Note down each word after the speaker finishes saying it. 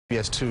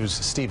CBS 2's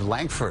Steve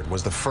Langford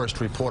was the first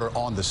reporter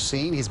on the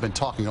scene. He's been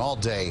talking all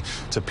day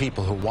to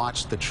people who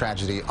watched the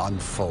tragedy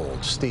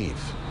unfold. Steve.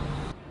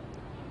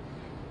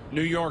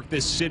 New York,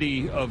 this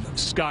city of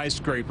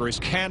skyscrapers,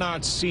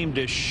 cannot seem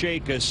to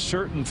shake a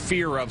certain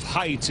fear of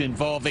heights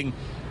involving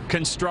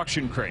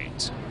construction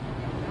cranes.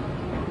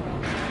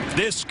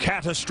 This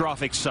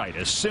catastrophic sight,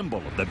 a symbol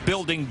of the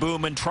building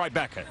boom in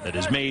Tribeca that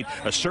has made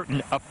a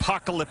certain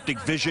apocalyptic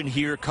vision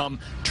here come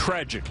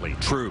tragically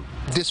true.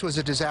 This was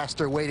a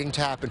disaster waiting to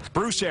happen.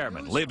 Bruce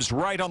Ehrman lives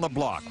right on the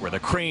block where the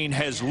crane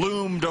has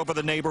loomed over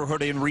the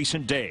neighborhood in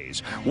recent days.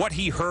 What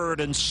he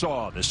heard and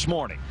saw this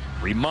morning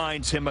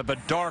reminds him of a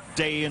dark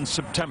day in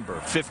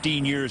September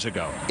 15 years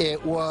ago.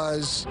 It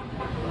was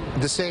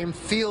the same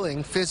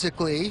feeling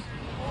physically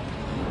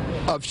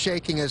of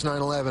shaking as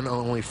 9/11,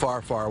 only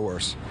far, far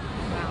worse.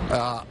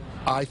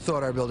 I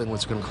thought our building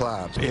was going to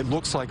collapse. It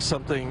looks like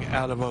something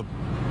out of a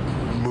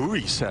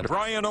movie set.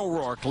 Brian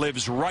O'Rourke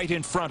lives right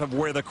in front of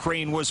where the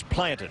crane was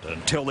planted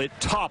until it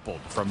toppled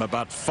from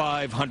about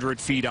 500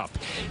 feet up.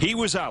 He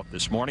was out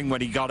this morning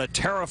when he got a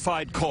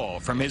terrified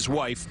call from his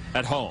wife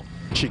at home.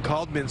 She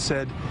called me and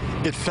said,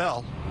 "It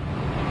fell,"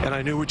 and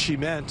I knew what she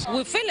meant.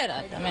 We feel it.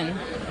 I mean,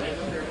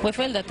 we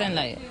feel that thing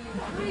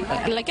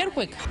like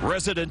earthquake.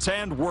 Residents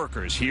and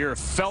workers here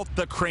felt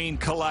the crane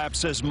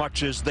collapse as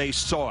much as they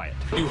saw it.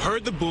 You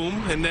heard the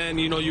boom, and then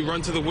you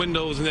run to the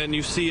windows, and then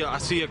I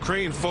see a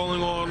crane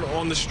falling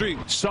on the street.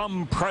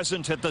 Some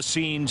present at the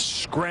scene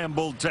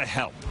scrambled to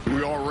help.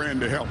 We all ran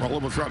to help. All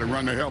of us tried to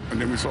run to help,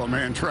 and then we saw a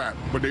man trapped,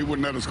 but they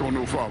wouldn't let us go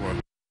no farther.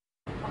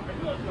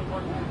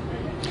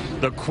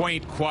 The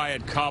quaint,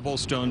 quiet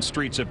cobblestone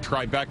streets of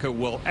Tribeca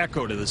will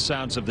echo to the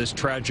sounds of this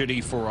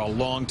tragedy for a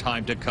long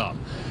time to come.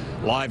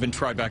 Live in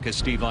Tribeca,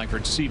 Steve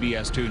Langford,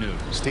 CBS 2 News.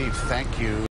 Steve, thank you.